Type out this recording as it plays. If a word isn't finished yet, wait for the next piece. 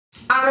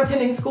I'm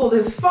attending school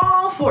this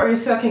fall for a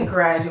second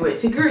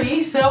graduate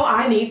degree, so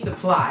I need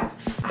supplies.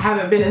 I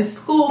haven't been in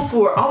school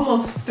for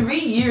almost 3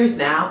 years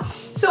now,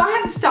 so I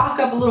had to stock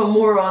up a little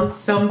more on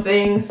some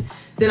things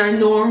than I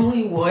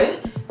normally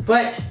would,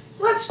 but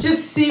let's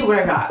just see what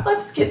I got.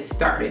 Let's get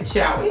started,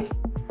 shall we?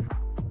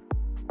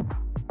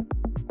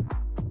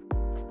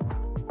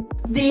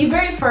 The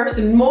very first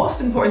and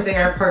most important thing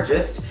I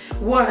purchased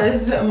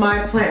was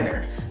my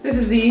planner. This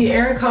is the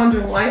Erin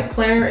Condren Life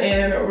Planner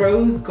in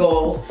Rose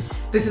Gold.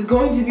 This is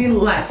going to be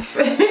life.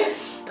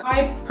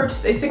 I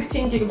purchased a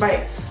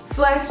 16GB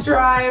flash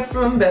drive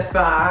from Best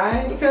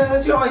Buy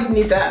because you always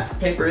need that for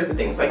papers and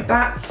things like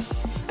that.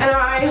 And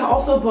I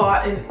also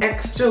bought an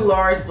extra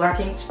large black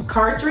ink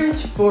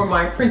cartridge for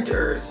my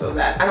printer so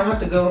that I don't have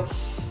to go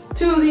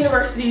to the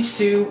university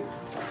to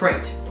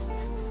print.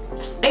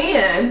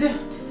 And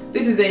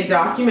this is a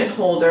document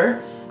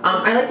holder.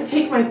 I like to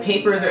take my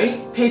papers or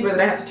any paper that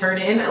I have to turn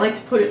in, I like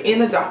to put it in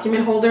the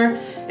document holder,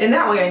 and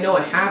that way I know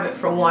I have it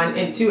for one,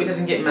 and two, it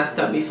doesn't get messed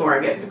up before I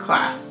get to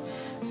class.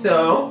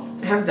 So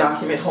I have a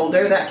document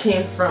holder that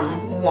came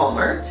from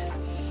Walmart.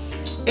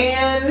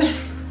 And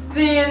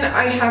then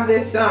I have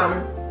this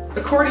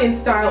accordion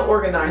style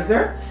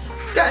organizer.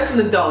 Got it from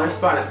the dollar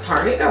spot at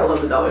Target. Gotta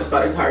love the dollar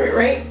spot at Target,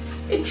 right?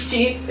 It's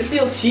cheap, it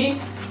feels cheap.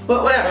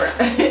 But whatever.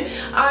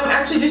 I'm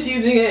actually just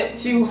using it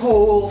to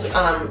hold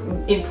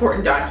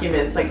important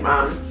documents like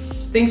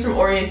things from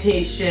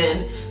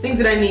orientation, things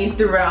that I need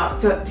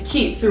throughout to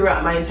keep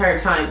throughout my entire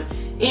time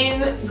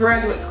in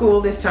graduate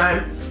school. This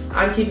time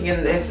I'm keeping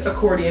in this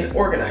accordion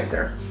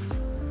organizer.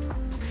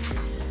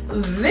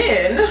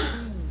 Then,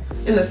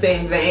 in the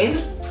same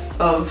vein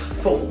of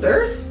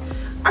folders,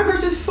 I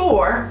purchased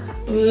 4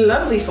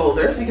 lovely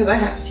folders because I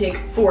have to take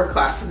 4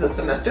 classes this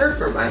semester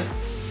for my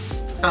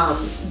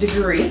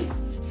degree.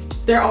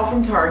 They're all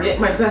from Target.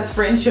 My best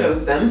friend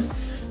chose them.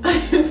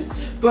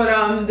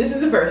 But this is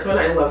the first one.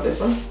 I love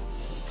this one.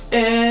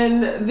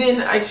 And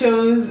then I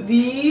chose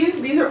these.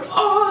 These are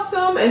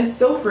awesome and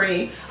so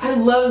pretty. I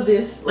love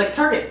this. Like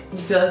Target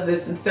does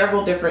this in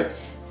several different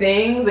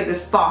things, like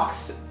this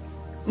fox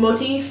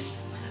motif.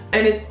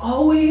 And it's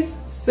always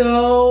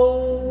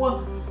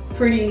so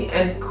pretty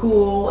and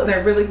cool, and I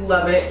really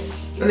love it.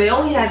 And they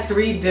only had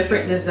 3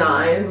 different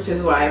designs, which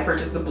is why I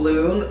purchased the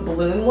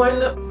balloon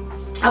one.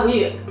 I'll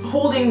be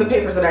holding the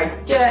papers that I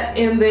get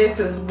in this,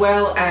 as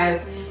well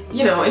as,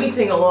 you know,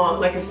 anything along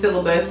like a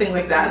syllabus, thing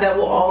like that, that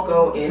will all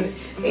go in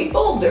a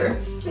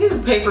folder. These are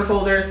paper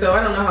folders, so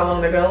I don't know how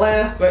long they're gonna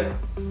last, but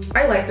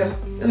I like them,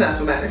 and that's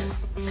what matters.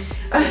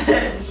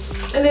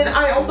 And then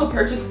I also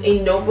purchased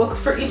a notebook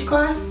for each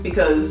class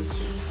because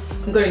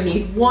I'm gonna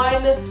need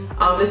one.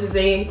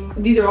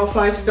 These are all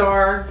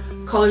 5-star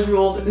college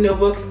ruled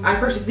notebooks. I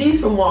purchased these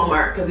from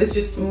Walmart because it's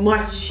just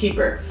much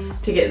cheaper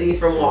to get these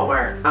from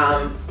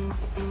Walmart.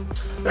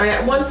 But I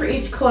got one for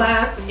each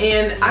class,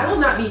 and I will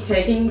not be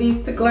taking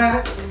these to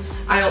class.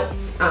 I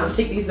don't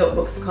take these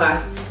notebooks to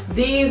class.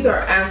 These are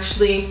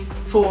actually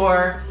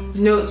for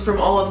notes from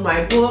all of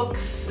my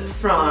books,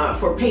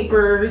 for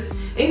papers,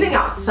 anything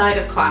outside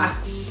of class.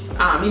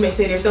 You may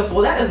say to yourself,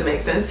 well, that doesn't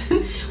make sense.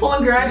 Well,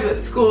 in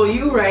graduate school,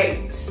 you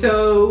write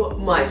so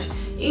much.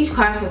 Each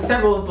class has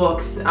several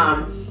books.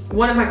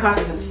 One of my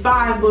classes has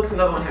 5 books,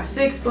 another one has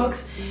 6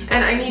 books,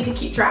 and I need to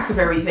keep track of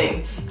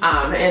everything.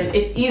 And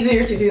it's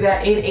easier to do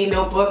that in a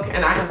notebook,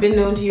 and I have been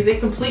known to use a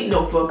complete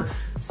notebook.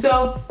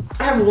 So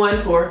I have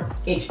one for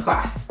each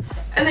class.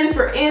 And then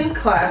for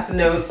in-class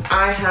notes,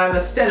 I have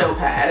a steno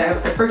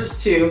pad. I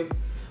purchased 2,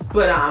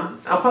 but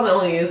I'll probably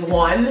only use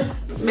 1,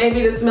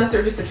 maybe this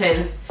semester, it just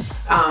depends.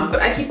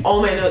 But I keep all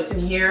my notes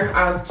in here.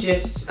 I'll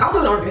do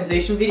an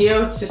organization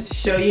video just to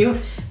show you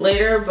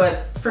later,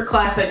 but for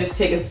class I just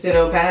take a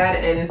steno pad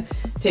and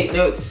take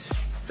notes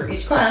for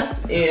each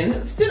class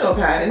in steno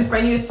pad. And if I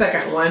need a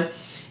second one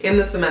in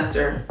the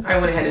semester, I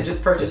went ahead and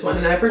just purchased one,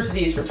 and I purchased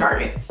these from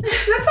Target.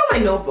 That's all my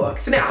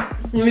notebooks. Now,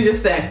 let me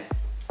just say,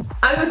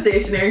 I'm a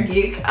stationery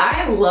geek.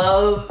 I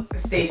love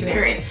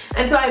stationery.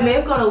 And so I may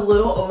have gone a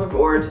little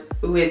overboard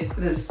with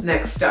this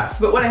next stuff,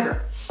 but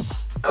whatever.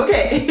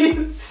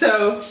 Okay,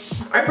 so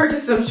I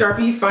purchased some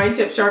Sharpie fine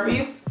tip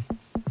Sharpies.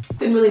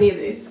 Didn't really need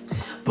these,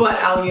 but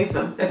I'll use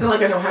them. It's not like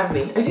I don't have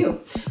any, I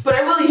do. But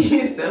I will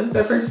use them,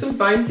 so I purchased some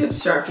fine tip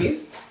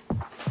Sharpies.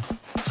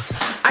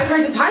 I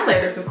purchased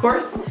highlighters, of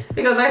course,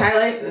 because I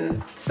highlight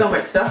and so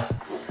much stuff.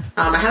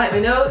 I highlight my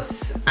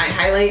notes, I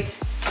highlight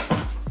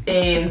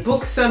in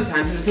books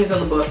sometimes, it depends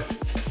on the book.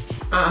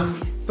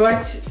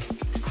 But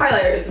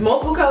highlighters,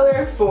 multiple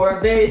color for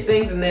various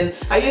things, and then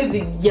I use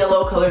the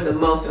yellow color the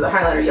most, or the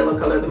highlighter yellow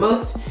color the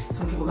most.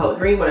 Some people call it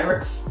green,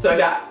 whatever. So I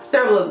got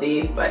several of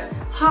these, but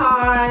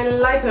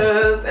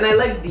highlighters, and I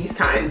like these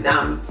kind.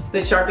 The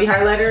Sharpie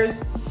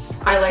highlighters,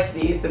 I like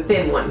these, the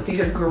thin ones. These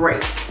are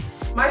great.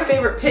 My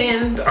favorite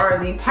pens are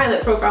the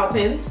Pilot Profile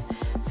pens.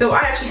 So I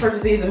actually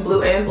purchased these in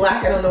blue and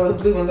black. I don't know where the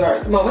blue ones are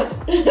at the moment.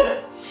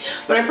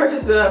 But I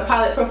purchased the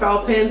Pilot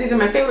Profile pens. These are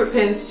my favorite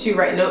pens to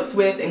write notes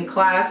with in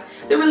class.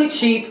 They're really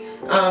cheap.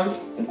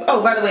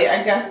 Oh, by the way,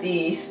 I got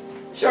these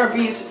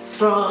Sharpies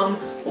from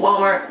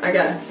Walmart. I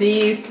got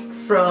these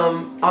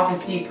from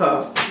Office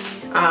Depot.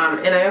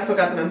 And I also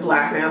got them in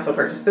black, and I also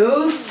purchased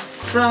those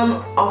from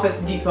Office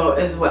Depot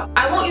as well.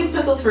 I won't use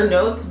pencils for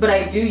notes, but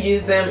I do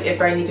use them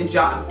if I need to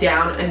jot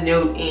down a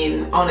note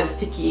on a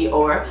sticky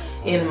or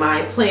in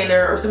my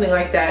planner or something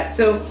like that.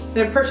 So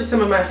I purchased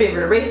some of my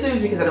favorite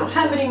erasers because I don't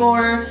have any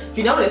more. If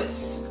you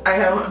notice, I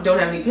don't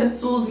have any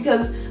pencils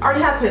because I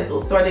already have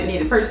pencils, so I didn't need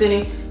to purchase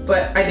any,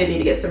 but I did need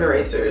to get some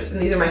erasers,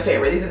 and these are my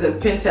favorite. These are the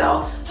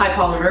Pentel high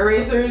polymer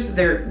erasers.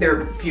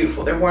 They're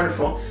beautiful, they're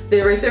wonderful.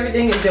 They erase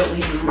everything and don't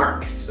leave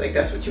marks. Like,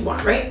 that's what you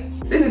want, right?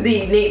 This is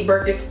the Nate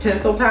Berkus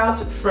pencil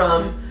pouch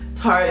from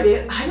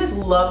Target. I just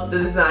love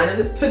the design of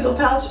this pencil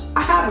pouch.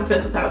 I have a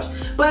pencil pouch,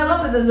 but I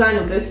love the design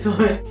of this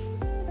one.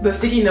 The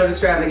sticky note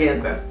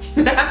extravaganza.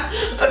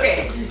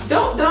 Okay,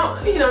 don't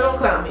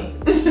clown me.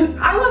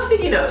 I love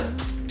sticky notes.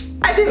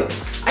 I do.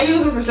 I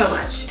use them for so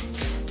much.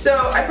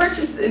 So I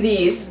purchased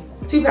these,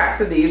 2 packs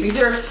of these. These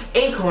are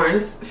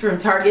acorns from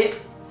Target,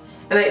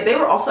 and they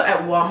were also at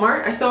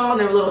Walmart. I saw, and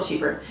they were a little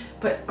cheaper.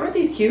 But aren't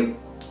these cute?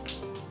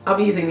 I'll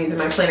be using these in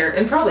my planner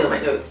and probably on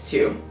my notes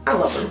too. I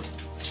love them.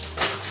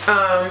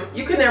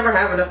 You can never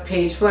have enough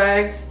page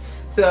flags.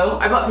 So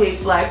I bought page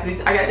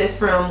flags. I got this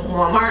from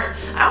Walmart.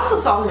 I also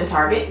saw them in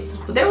Target,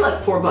 but they were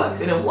like $4,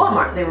 and in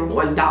Walmart they were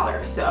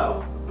 $1.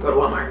 So go to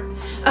Walmart.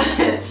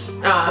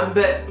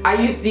 But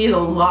I use these a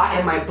lot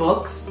in my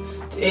books,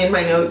 in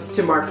my notes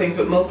to mark things,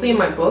 but mostly in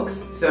my books.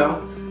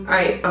 So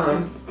I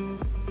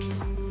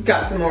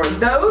got some more of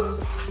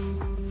those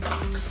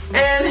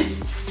and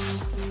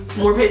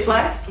more page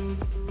flags.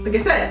 Like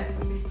I said,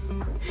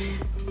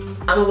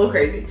 I'm a little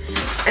crazy.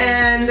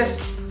 And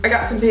I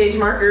got some page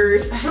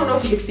markers. I don't know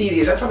if you can see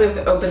these. I probably have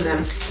to open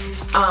them.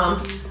 I'll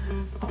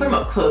put them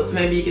up close so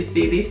maybe you can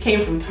see. These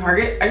came from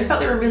Target. I just thought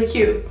they were really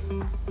cute.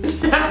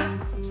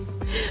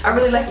 I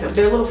really like them.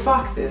 They're little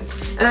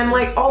foxes. And I'm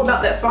like all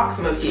about that fox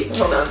motif.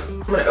 Hold on.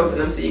 I'm gonna open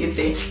them so you can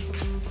see.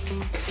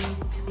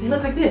 They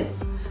look like this.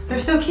 They're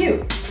so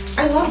cute.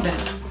 I love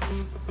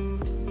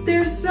them.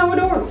 They're so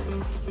adorable.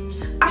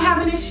 I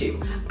have an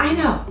issue. I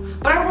know.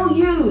 But I will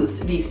use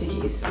these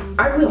stickies.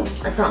 I will.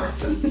 I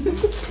promise.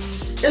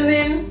 And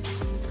then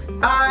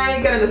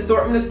I got an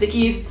assortment of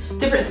stickies,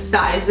 different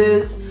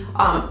sizes.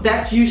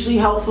 That's usually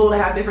helpful to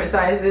have different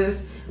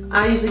sizes.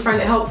 I usually find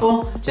it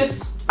helpful.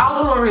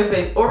 I'll do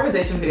an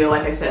organization video,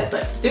 like I said,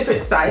 but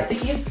different size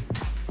stickies.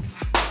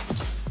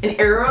 An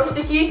arrow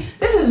sticky.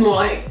 This is more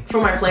like for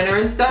my planner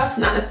and stuff,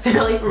 not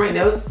necessarily for my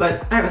notes,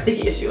 but I have a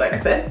sticky issue, like I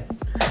said.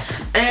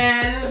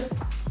 And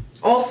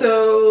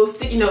also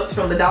sticky notes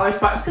from the Dollar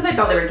Spot, just because I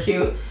thought they were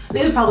cute.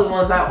 These are probably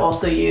ones I'll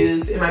also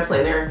use in my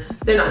planner.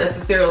 They're not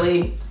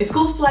necessarily a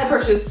school supply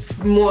purchase,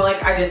 more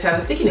like I just have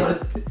a sticky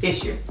note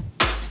issue.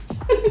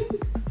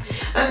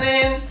 And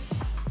then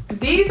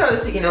these are the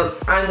sticky notes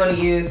I'm going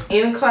to use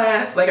in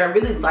class. Like, I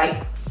really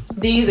like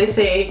these. They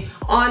say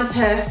on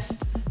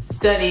test,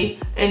 study,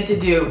 and to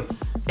do.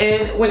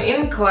 And when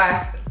in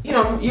class, you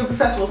know, your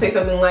professor will say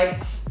something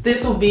like,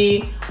 this will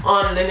be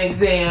on an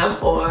exam,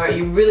 or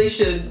you really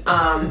should,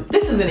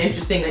 this is an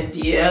interesting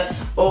idea,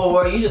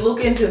 or you should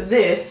look into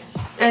this.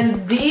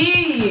 And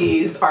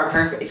these are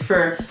perfect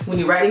for when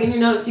you're writing in your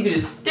notes. You can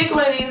just stick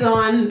one of these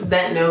on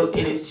that note,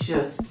 and it's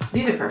just,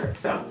 these are perfect.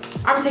 So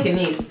I'm taking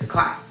these to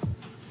class.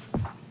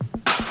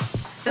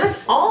 And that's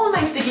all of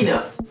my sticky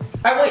notes.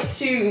 I went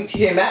to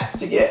TJ Maxx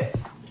to get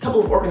a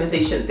couple of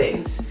organization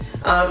things.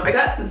 I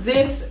got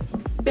this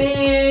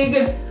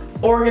big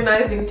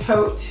organizing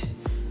tote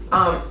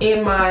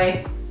in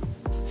my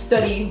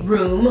study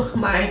room,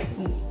 my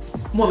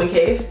woman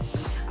cave.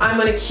 I'm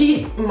gonna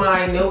keep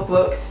my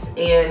notebooks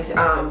and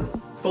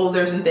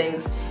folders and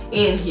things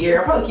in here.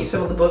 I'll probably keep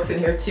some of the books in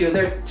here too.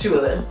 There are 2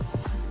 of them.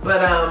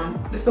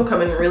 But this will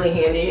come in really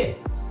handy.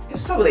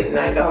 It's probably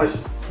like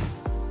 $9.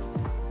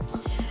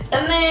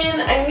 And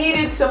then I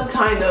needed some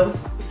kind of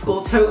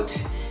school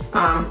tote.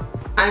 I'm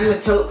a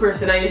tote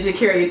person. I usually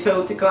carry a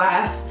tote to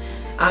class.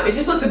 It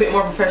just looks a bit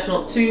more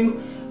professional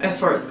too, as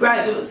far as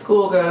graduate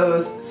school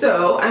goes.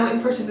 So I went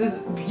and purchased this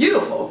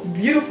beautiful,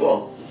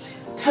 beautiful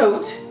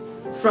tote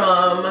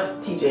from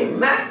TJ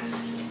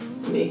Maxx.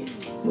 Let me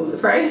move the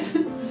price.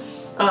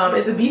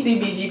 It's a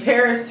BCBG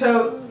Paris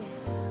tote.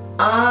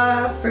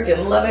 I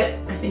freaking love it.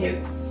 I think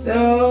it's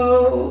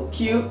so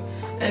cute,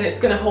 and it's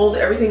gonna hold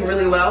everything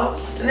really well.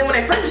 And then when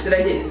I purchased it,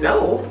 I didn't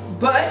know,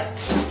 but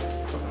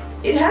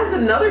it has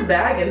another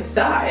bag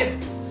inside,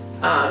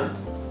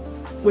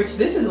 which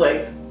this is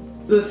like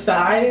the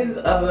size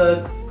of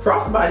a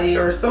crossbody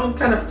or some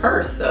kind of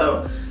purse,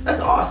 so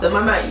that's awesome.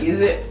 I might use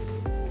it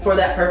for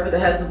that purpose. It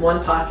has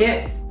 1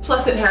 pocket.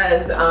 Plus it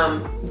has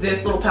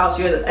this little pouch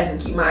here that I can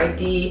keep my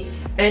ID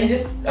and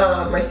just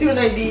my student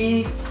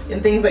ID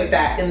and things like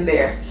that in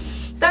there.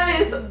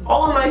 That is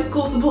all of my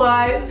school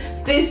supplies.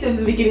 This is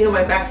the beginning of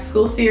my back to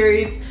school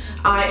series.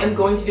 I am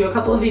going to do a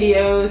couple of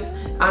videos.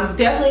 I'm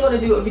definitely going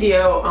to do a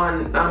video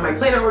on my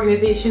planner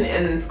organization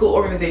and school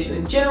organization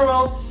in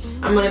general.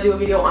 I'm going to do a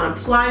video on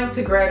applying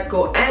to grad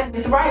school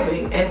and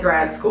thriving in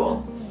grad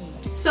school.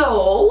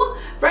 So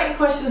write your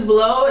questions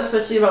below,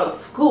 especially about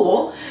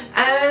school,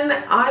 and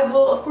I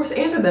will of course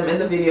answer them in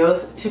the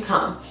videos to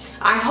come.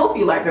 I hope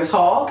you like this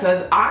haul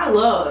because I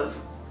love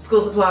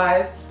school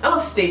supplies. I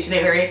love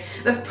stationery.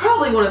 That's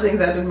probably one of the things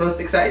I've been most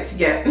excited to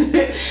get.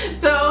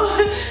 So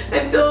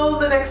until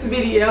the next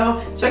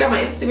video, check out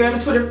my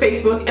Instagram, Twitter,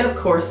 Facebook, and of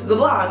course the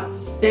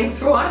blog. Thanks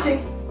for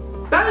watching.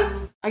 Bye.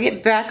 I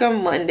get back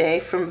on Monday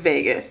from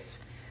Vegas.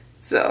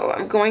 So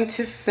I'm going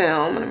to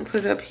film, and I'm gonna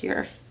put it up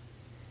here.